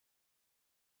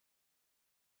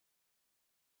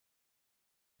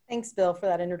Thanks, Bill, for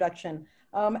that introduction.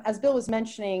 As Bill was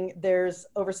mentioning, there's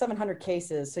over 700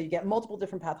 cases, so you get multiple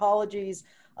different pathologies,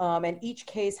 and each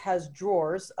case has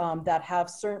drawers that have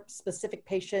certain specific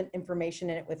patient information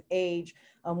in it with age,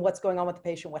 what's going on with the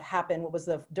patient, what happened, what was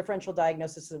the differential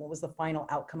diagnosis, and what was the final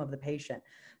outcome of the patient.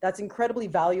 That's incredibly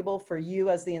valuable for you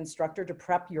as the instructor to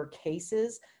prep your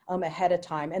cases ahead of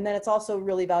time. And then it's also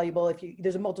really valuable if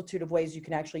there's a multitude of ways you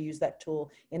can actually use that tool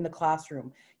in the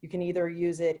classroom. You can either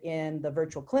use it in the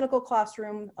virtual clinical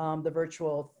classroom, the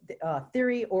virtual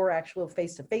theory or actual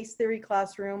face-to-face theory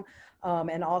classroom,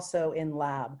 and also in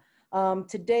lab.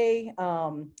 Today,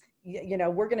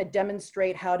 we're going to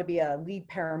demonstrate how to be a lead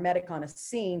paramedic on a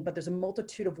scene, but there's a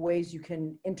multitude of ways you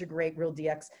can integrate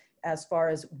ReelDx as far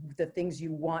as the things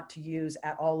you want to use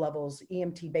at all levels,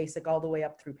 EMT basic all the way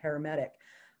up through paramedic.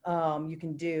 You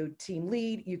can do team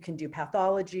lead, you can do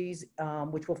pathologies,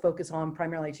 which we'll focus on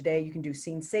primarily today. You can do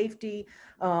scene safety.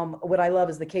 What I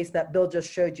love is the case that Bill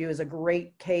just showed you is a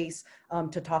great case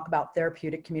to talk about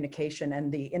therapeutic communication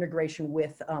and the integration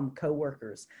with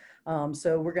coworkers.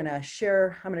 So I'm going to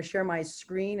share my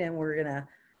screen and we're going to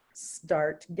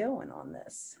start going on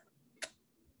this.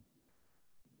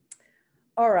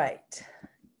 All right.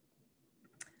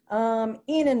 Ian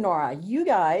and Nora, you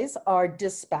guys are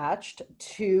dispatched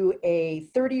to a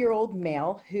 30-year-old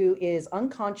male who is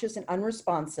unconscious and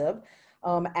unresponsive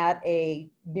at a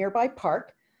nearby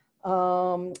park,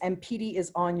 and PD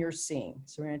is on your scene.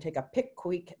 So we're going to take a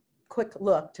quick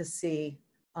look to see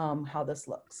how this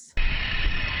looks.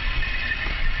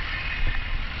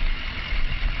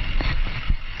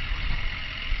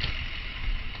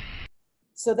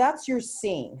 So that's your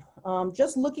scene.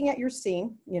 Just looking at your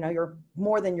scene, you're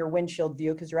more than your windshield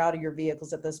view because you're out of your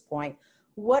vehicles at this point.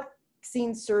 What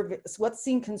scene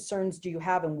concerns do you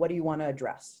have and what do you want to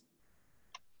address?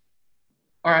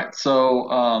 All right,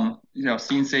 so,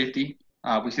 scene safety.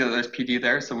 We see that there's PD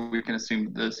there, so we can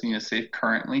assume the scene is safe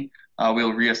currently.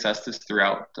 We'll reassess this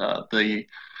throughout the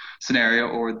scenario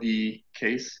or the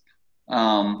case.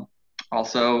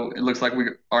 Also, it looks like we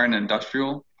are in an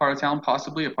industrial part of town,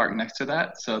 possibly a park next to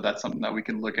that. So that's something that we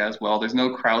can look at as well. There's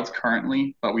no crowds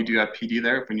currently, but we do have PD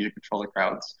there. If we need to control the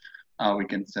crowds, we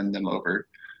can send them over.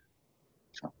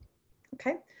 So.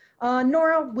 Okay.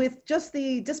 Nora, with just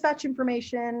the dispatch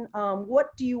information, what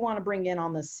do you want to bring in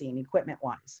on this scene,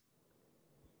 equipment-wise?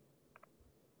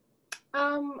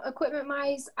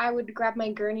 Equipment-wise, I would grab my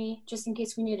gurney just in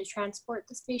case we need to transport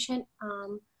this patient.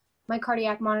 My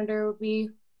cardiac monitor would be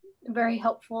very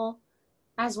helpful,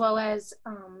 as well as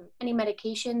any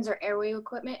medications or airway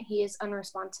equipment. He is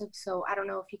unresponsive, so I don't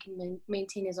know if he can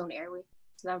maintain his own airway,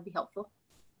 so that would be helpful.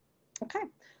 Okay,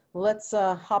 let's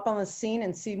hop on the scene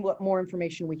and see what more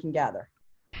information we can gather.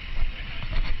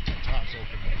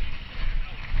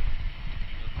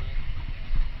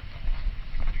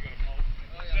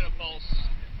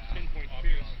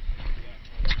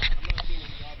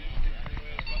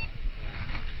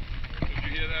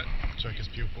 Check his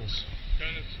pupils.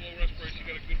 Kind of slow respiration,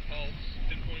 got a good pulse,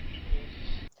 pinpoint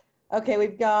pupils. Okay,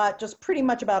 we've got just pretty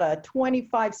much about a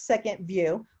 25-second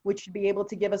view, which should be able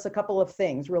to give us a couple of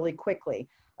things really quickly.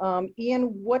 Ian,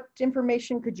 what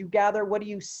information could you gather? What do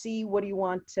you see? What do you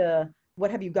want to,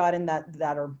 what have you got in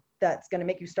that's going to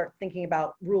make you start thinking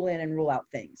about rule in and rule out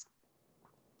things?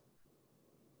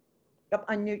 Yep,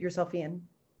 unmute yourself, Ian.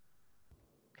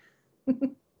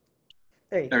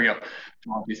 There we go.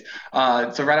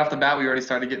 So right off the bat, we already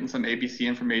started getting some ABC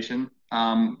information.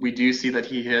 We do see that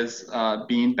he is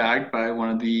being bagged by one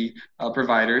of the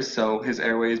providers, so his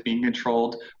airway is being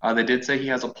controlled. They did say he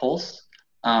has a pulse.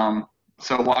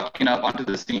 So walking up onto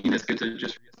the scene is good to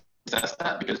just reassess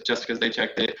that, because just because they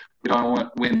checked it, we don't know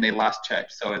when they last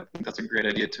checked. So I think that's a great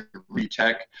idea to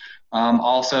recheck.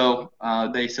 Also,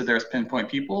 they said there's pinpoint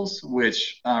pupils,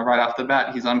 which right off the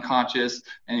bat, he's unconscious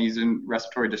and he's in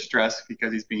respiratory distress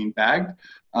because he's being bagged.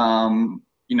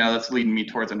 That's leading me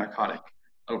towards a narcotic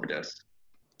overdose.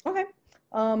 Okay.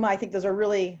 I think those are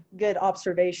really good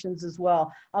observations as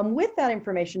well. With that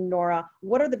information, Nora,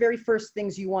 what are the very first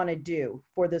things you want to do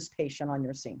for this patient on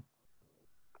your scene?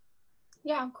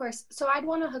 Yeah, of course. So I'd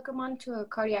want to hook him onto a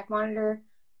cardiac monitor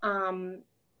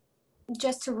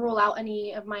just to rule out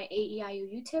any of my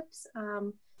AEIOU tips.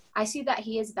 I see that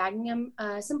he is bagging him.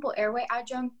 A simple airway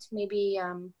adjunct, maybe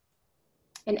an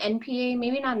NPA,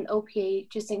 maybe not an OPA,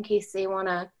 just in case they want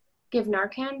to give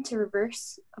Narcan to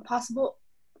reverse a possible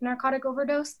narcotic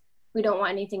overdose. We don't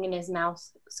want anything in his mouth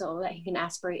so that he can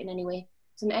aspirate in any way.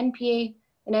 So an NPA,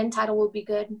 an N-tidal would be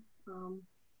good.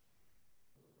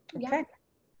 Yeah. Okay.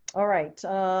 All right.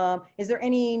 Is there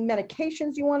any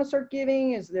medications you want to start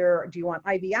giving? Do you want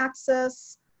IV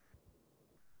access?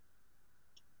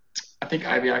 I think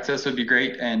IV access would be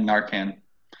great, and Narcan.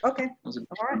 Okay. Those would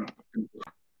be All right.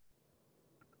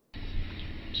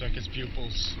 Check his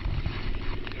pupils.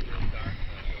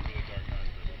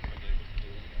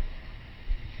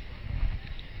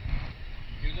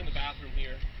 He was in the bathroom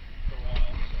here for a while, so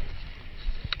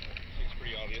seems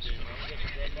pretty obvious. Yeah.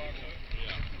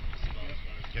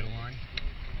 Get a line.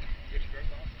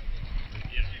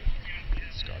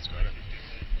 Scott's got it.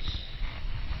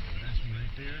 That's one right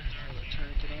there. I'll let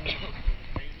tourniquet on.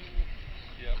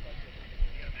 Yeah.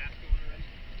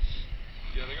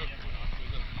 Yeah, they go.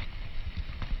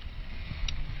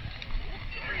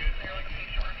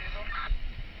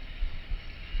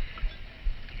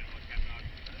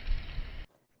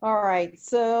 All right,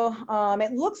 so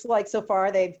it looks like so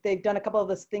far they've done a couple of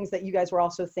the things that you guys were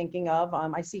also thinking of.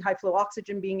 I see high flow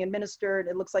oxygen being administered.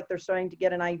 It looks like they're starting to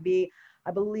get an IV.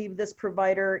 I believe this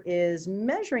provider is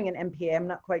measuring an MPA. I'm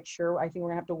not quite sure. I think we're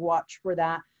gonna have to watch for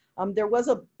that. There was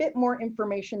a bit more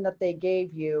information that they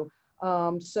gave you.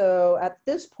 So at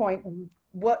this point,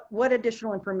 what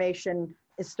additional information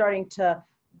is starting to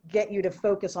get you to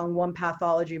focus on one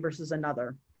pathology versus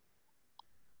another?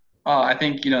 I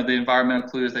think, the environmental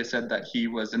clues, they said that he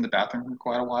was in the bathroom for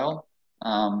quite a while.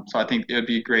 So I think it would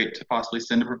be great to possibly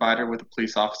send a provider with a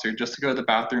police officer just to go to the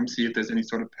bathroom, see if there's any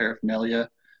sort of paraphernalia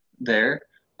there,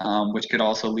 which could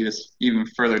also lead us even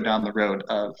further down the road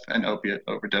of an opiate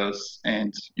overdose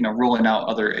and, ruling out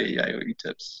other AEIOU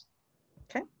tips.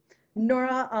 Okay.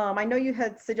 Nora, I know you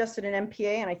had suggested an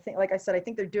MPA, and I think, like I said, I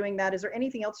think they're doing that. Is there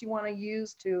anything else you want to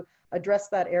use to address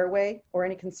that airway or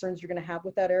any concerns you're going to have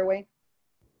with that airway?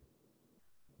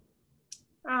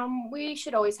 We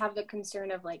should always have the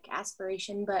concern of like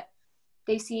aspiration, but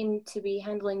they seem to be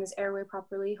handling this airway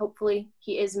properly. Hopefully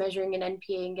he is measuring an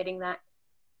NPA and getting that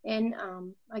in.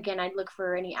 Again, I'd look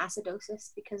for any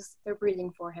acidosis because they're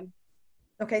breathing for him.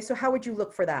 Okay, so how would you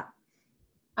look for that?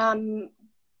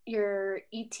 Your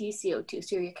ETCO2,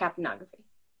 so your capnography.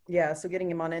 Yeah, so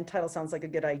getting him on Untitled sounds like a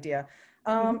good idea.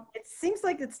 It seems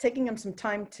like it's taking him some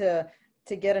time to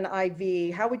get an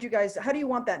IV. How do you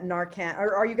want that Narcan?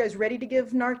 Are you guys ready to give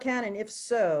Narcan? And if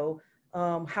so,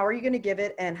 how are you going to give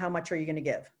it and how much are you going to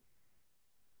give?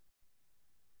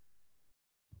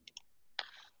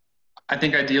 I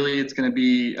think ideally it's going to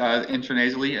be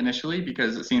intranasally initially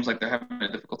because it seems like they're having a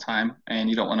difficult time and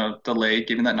you don't want to delay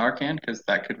giving that Narcan because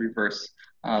that could reverse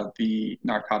the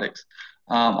narcotics.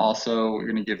 Also, we're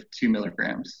going to give 2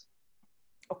 milligrams.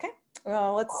 Okay,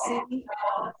 let's see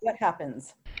what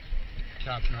happens.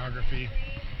 Capnography.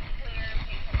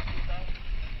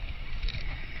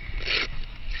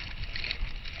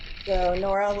 So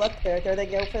Nora, look, there they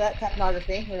go for that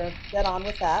capnography. We're gonna get on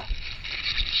with that.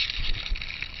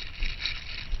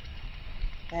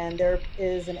 And there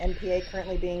is an NPA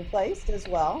currently being placed as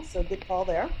well, so good call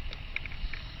there.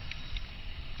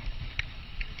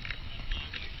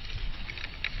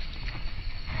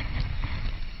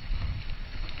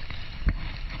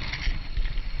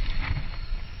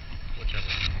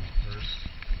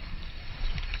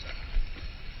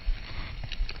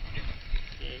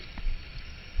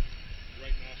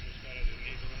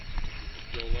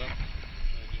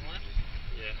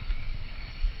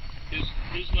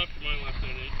 His left or my left,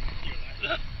 your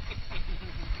left.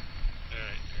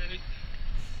 Alright, ready?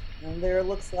 And there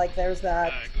looks like there's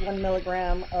that 1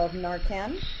 milligram of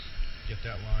Narcan. Get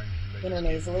that line.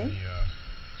 Intranasally.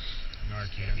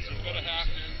 Narcan. So about a half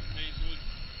in nasally.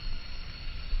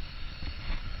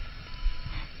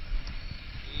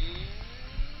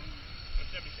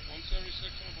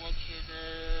 176 on blood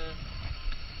sugar.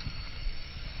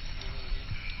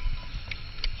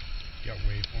 Got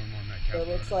waveform on that cap. So it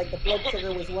looks like the blood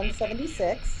sugar was 176. Do you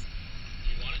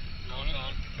want it? You want it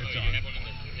on? It's on.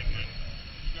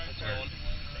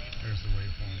 There's the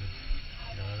waveform.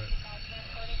 Got it.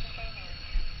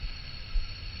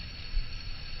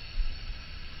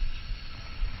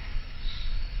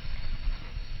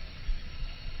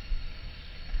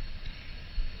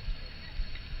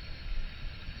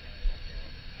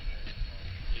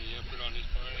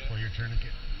 Pull your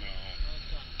tourniquet.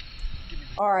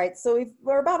 All right, so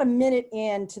we're about a minute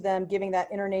into them giving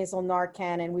that intranasal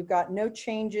Narcan, and we've got no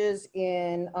changes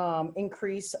in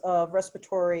increase of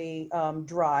respiratory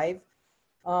drive.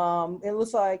 It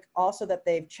looks like also that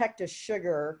they've checked his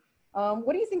sugar.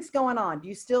 What do you think's going on? Do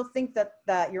you still think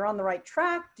that you're on the right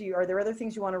track? Are there other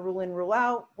things you want to rule in, rule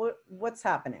out? What's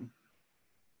happening?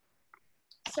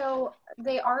 So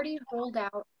they already ruled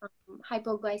out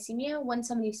hypoglycemia.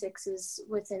 176 is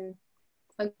within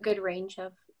a good range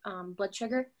of blood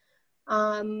sugar.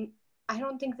 I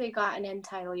don't think they got an end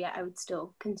title yet. I would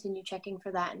still continue checking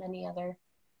for that and any other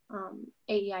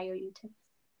AEIOU tips.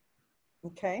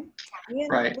 Okay. Ian,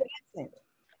 Right. what do you think?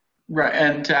 Right,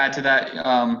 and to add to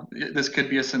that, this could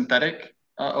be a synthetic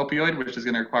opioid, which is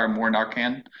going to require more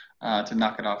Narcan to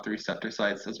knock it off the receptor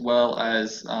sites, as well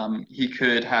as he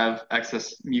could have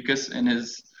excess mucus in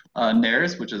his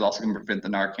nares, which is also going to prevent the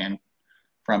Narcan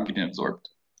from getting absorbed.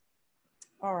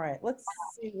 All right, let's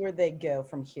see where they go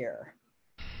from here.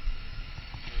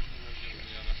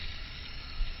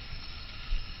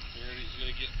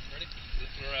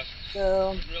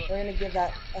 So we're going to give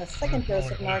that a second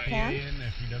dose of Narcan.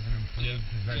 If he doesn't improve,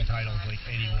 his Untitled is like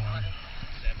 81.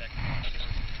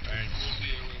 Thanks.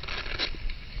 You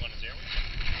want his airway?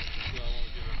 No, I want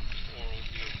to give it oral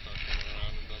coming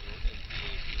around, another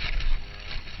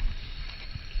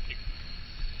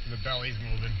The belly's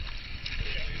moving.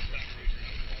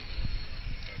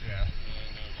 Yeah.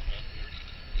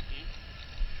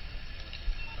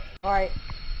 All right,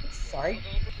 sorry.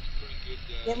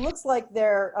 It looks like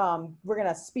they're, we're going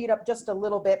to speed up just a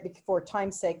little bit for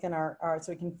time's sake and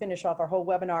so we can finish off our whole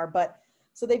webinar. But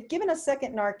so they've given a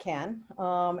second Narcan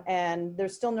and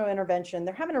there's still no intervention.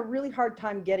 They're having a really hard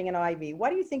time getting an IV. Why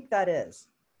do you think that is?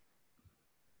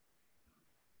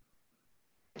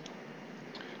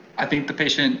 I think the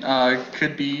patient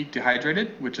could be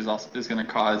dehydrated, which is going to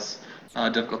cause a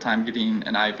difficult time getting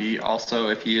an IV. Also,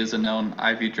 if he is a known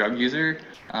IV drug user,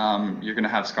 you're going to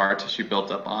have scar tissue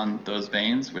built up on those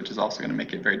veins, which is also going to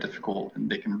make it very difficult, and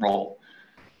they can roll.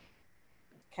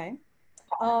 Okay.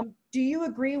 Do you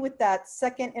agree with that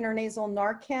second intranasal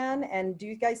Narcan? And do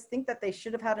you guys think that they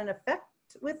should have had an effect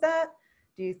with that?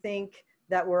 Do you think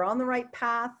that we're on the right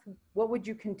path? What would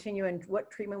you continue and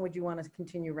what treatment would you want to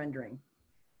continue rendering?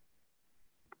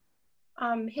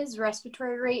 His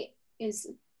respiratory rate is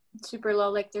super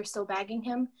low, like they're still bagging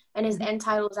him, and his end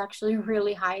tidal is actually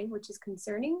really high, which is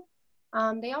concerning.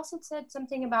 They also said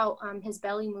something about his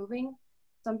belly moving.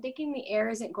 So I'm thinking the air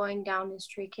isn't going down his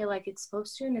trachea like it's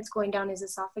supposed to, and it's going down his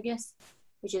esophagus,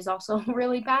 which is also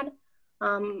really bad.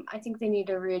 I think they need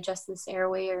to readjust this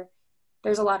airway, or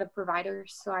there's a lot of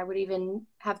providers, so I would even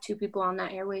have 2 people on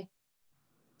that airway.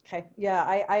 Okay, yeah,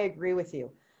 I agree with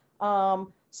you.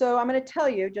 So I'm going to tell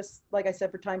you, just like I said,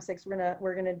 for time's sake,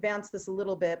 we're gonna advance this a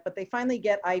little bit, but they finally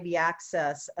get IV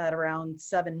access at around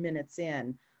 7 minutes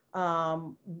in.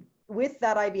 With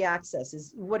that IV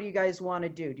access, what do you guys want to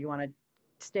do? Do you want to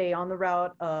stay on the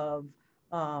route of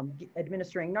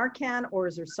administering Narcan, or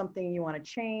is there something you want to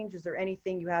change? Is there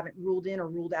anything you haven't ruled in or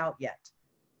ruled out yet?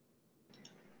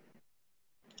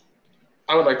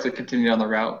 I would like to continue on the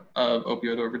route of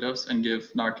opioid overdose and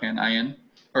give Narcan IN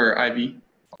or IV.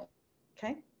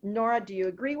 Okay. Nora, do you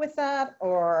agree with that,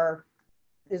 or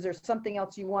is there something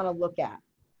else you want to look at?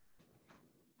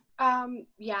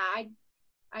 Yeah,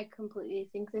 I completely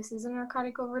think this is a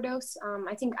narcotic overdose.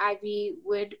 I think IV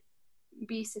would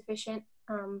be sufficient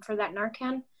for that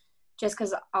Narcan, just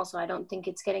because also I don't think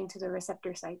it's getting to the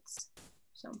receptor sites.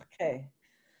 So okay,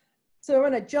 so we're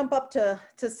going to jump up to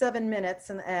 7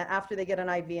 minutes and after they get an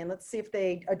IV, and let's see if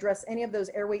they address any of those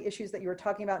airway issues that you were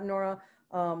talking about, Nora,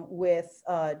 with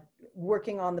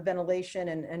working on the ventilation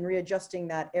and readjusting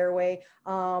that airway.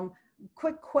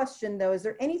 Quick question though, is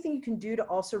there anything you can do to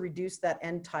also reduce that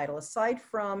end tidal? Aside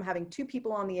from having 2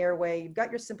 people on the airway, you've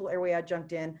got your simple airway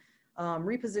adjunct in,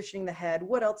 repositioning the head,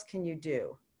 what else can you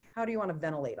do? How do you want to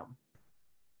ventilate them?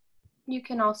 You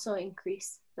can also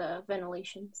increase the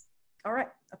ventilations. All right,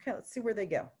 okay, let's see where they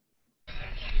go.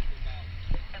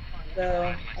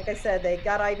 So, like I said, they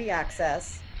got IV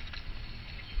access.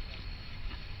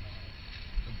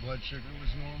 The blood sugar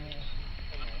was normal.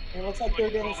 It looks like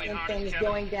they're doing the same things,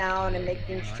 going down and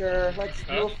making sure, let's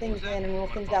rule things in and rule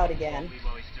things out again.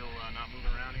 While he's still not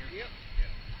moving around here? Yep.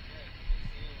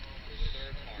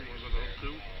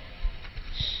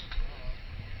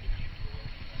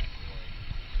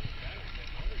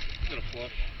 Gonna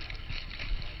flush.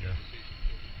 Yeah.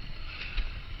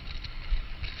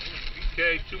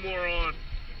 Okay, 2 more on.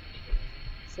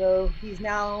 So he's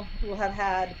now will have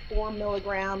had 4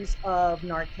 milligrams of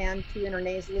Narcan, 2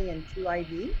 intranasally and 2 IV.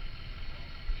 Doing a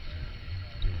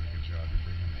good job. You're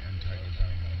bringing the end tidal down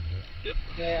a little bit. Yep.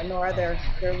 Yeah, Nora,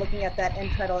 they're looking at that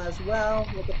end tidal as well.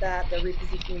 Look at that, they're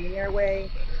repositioning the airway.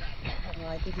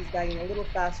 I think he's bagging a little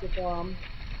faster for him.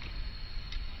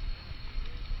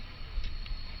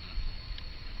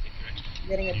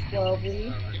 Getting a 12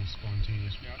 lead. Already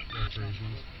spontaneous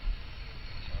respirations.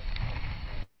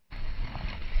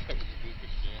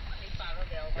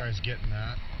 Guy's getting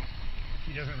that. If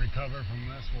he doesn't recover from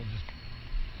this, we'll just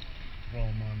throw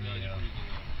him on the.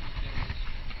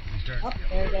 Oh,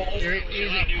 there it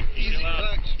is.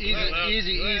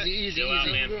 Easy. You're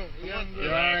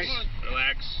all right.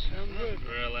 Relax.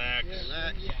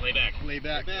 Lay back. Lay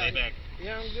back. Lay back.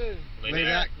 Yeah, I'm good. Lay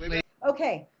back. Lay back.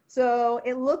 Okay, so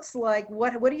it looks like,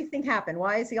 what do you think happened?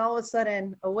 Why is he all of a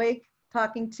sudden awake,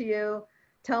 talking to you?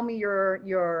 Tell me are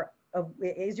your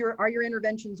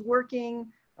interventions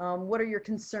working? What are your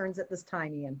concerns at this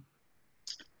time, Ian?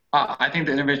 I think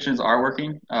the interventions are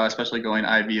working, especially going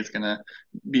IV is going to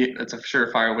be, it's a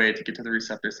surefire way to get to the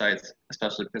receptor sites,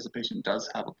 especially because the patient does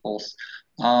have a pulse.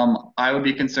 I would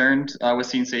be concerned with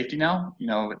seeing safety now. You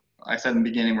know, I said in the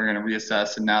beginning, we're going to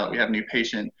reassess, and now that we have a new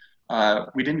patient,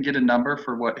 we didn't get a number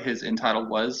for what his Untitled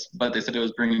was, but they said it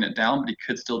was bringing it down, but he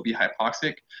could still be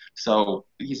hypoxic. So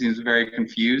he seems very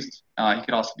confused. He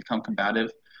could also become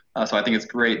combative. So I think it's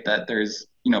great that there's,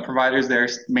 you know, providers there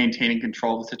maintaining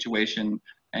control of the situation,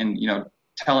 and, you know,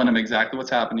 telling him exactly what's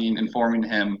happening, informing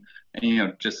him, and, you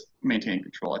know, just maintaining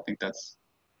control. I think that's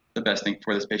the best thing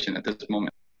for this patient at this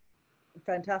moment.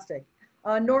 Fantastic.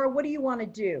 Nora, what do you want to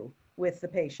do with the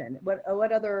patient? What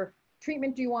other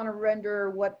treatment do you want to render?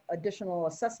 What additional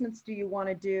assessments do you want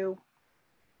to do?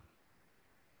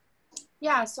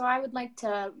 Yeah, so I would like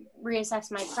to reassess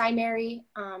my primary,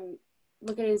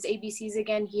 look at his ABCs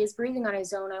again. He is breathing on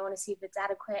his own. I want to see if it's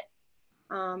adequate.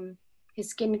 His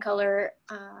skin color.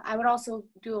 I would also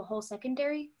do a whole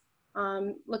secondary,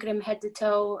 look at him head to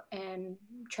toe and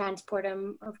transport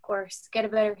him, of course, get a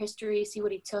better history, see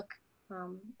what he took,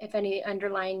 if any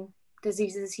underlying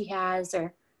diseases he has,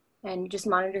 and just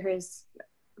monitor his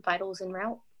vitals en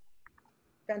route.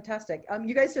 Fantastic.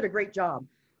 You guys did a great job.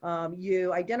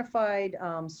 You identified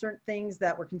certain things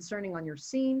that were concerning on your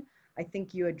scene. I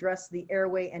think you addressed the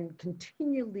airway and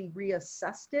continually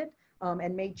reassessed it.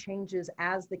 And made changes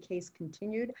as the case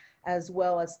continued, as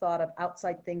well as thought of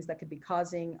outside things that could be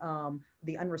causing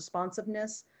the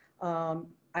unresponsiveness.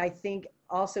 I think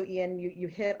also, Ian, you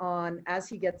hit on, as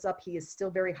he gets up, he is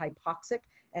still very hypoxic.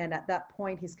 And at that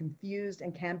point, he's confused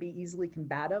and can be easily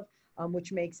combative,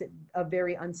 which makes it a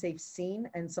very unsafe scene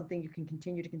and something you can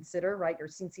continue to consider, right? Your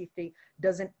scene safety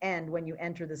doesn't end when you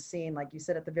enter the scene. Like you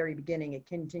said at the very beginning, it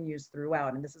continues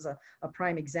throughout. And this is a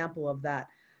prime example of that.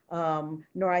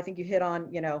 Nora, I think you hit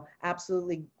on, you know,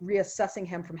 absolutely reassessing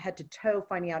him from head to toe,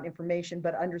 finding out information,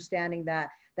 but understanding that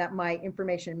my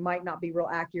information might not be real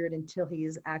accurate until he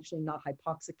is actually not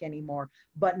hypoxic anymore,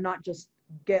 but not just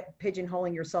get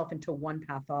pigeonholing yourself into one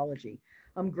pathology.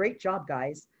 Great job,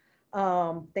 guys.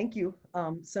 Thank you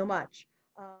so much.